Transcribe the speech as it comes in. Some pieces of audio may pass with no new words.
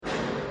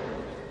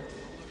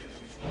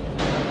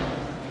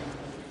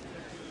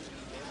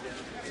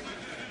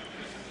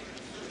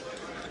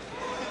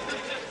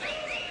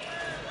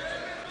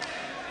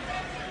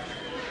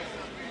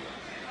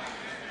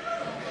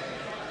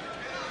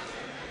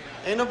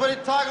Ain't nobody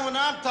talking when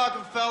I'm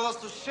talking, fellas,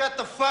 so shut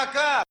the fuck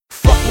up.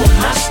 Fuck with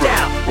my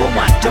style, or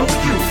my dope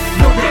you.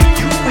 Know that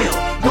you will,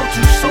 know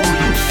to show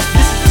you.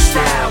 This is the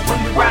style when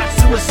we ride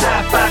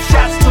suicide. 5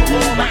 shots to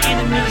all my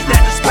enemies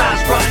that despise.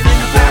 Running in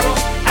the barrel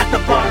at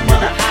the bottom of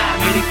the eye.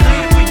 Made it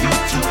clear for you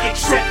to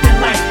accept in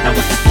life. Now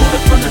with this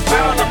bullet from this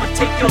barrel, I'ma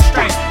take your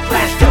strength.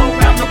 Flash go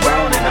around the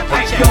world and I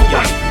pipe your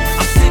white.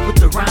 I'm sick with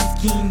the rhyme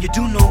scheme, you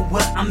do know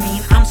what I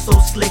mean. I'm so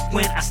slick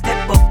when I step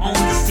up on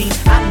the scene.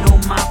 I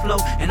know my flow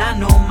and I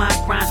know my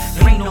grind.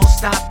 There ain't no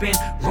stopping,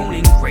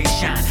 Ronin Gray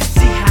shine.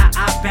 See how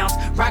I bounce,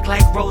 rock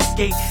like roller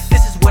skate.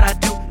 This is what I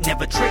do,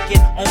 never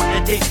tricking on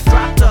a date.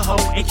 Dropped the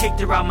hoe and kicked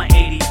her out my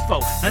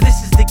 84. Now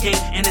this is the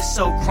game and it's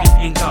so chrome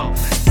and gold.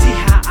 See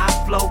how I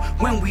flow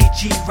when we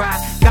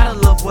G-ride. Gotta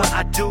love what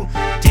I do,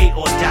 day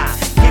or die.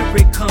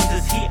 Here it comes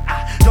this heat,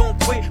 I don't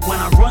quit. When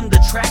I run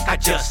the track, I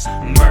just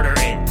murder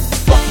it.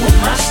 Fuck with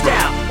my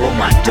style, or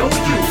my dope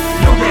you.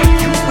 Know that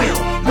you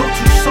will, know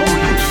to show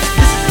you.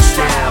 This is the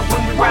style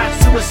when we ride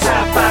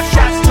suicide. 5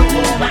 shots to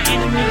all my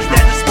enemies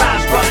that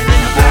despise. Running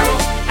in the barrel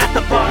at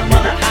the bottom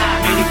of the eye.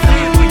 Made it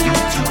clear for you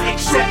to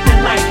accept in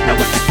life. Now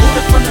with this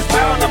bullet from this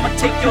barrel, I'ma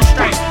take your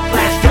strength.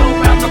 Flash go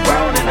around the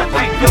world and I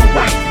pipe your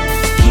white.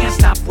 Can't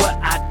stop what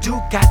I do,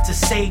 got to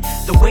say.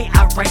 The way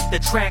I write the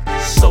track,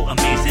 so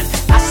amazing.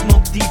 I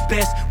smoke the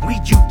best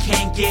weed you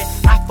can get.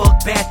 I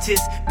fuck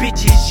baddest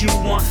bitches you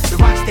want. The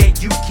rocks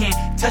that you can't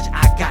touch,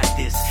 I got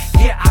this.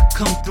 Here I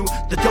come through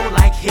the door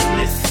like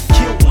hitless.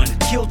 Kill 1,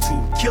 kill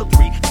 2, kill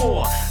 3,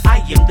 4. I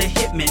am the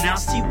hitman, now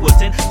see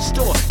what's in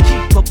store.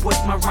 Keep up with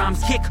my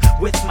rhymes, kick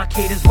with my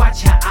cadence.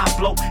 Watch how I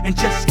blow and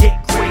just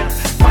get greater.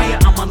 Fire,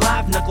 I'm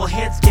alive,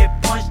 knuckleheads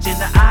get punched in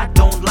the eye.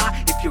 Don't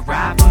lie if you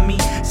ride for me.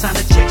 Sign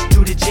the checks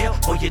to the jail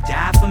or you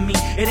die for me.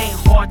 It ain't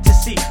hard to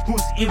see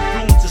whose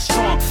influence is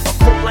strong. A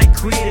cult like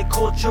created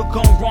culture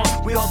gone wrong.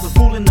 We all the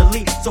rule in the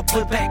league, so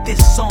play back this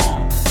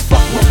song.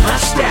 Fuck with my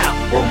style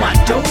or my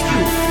dope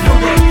you. Know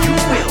that you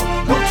will,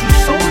 know to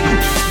show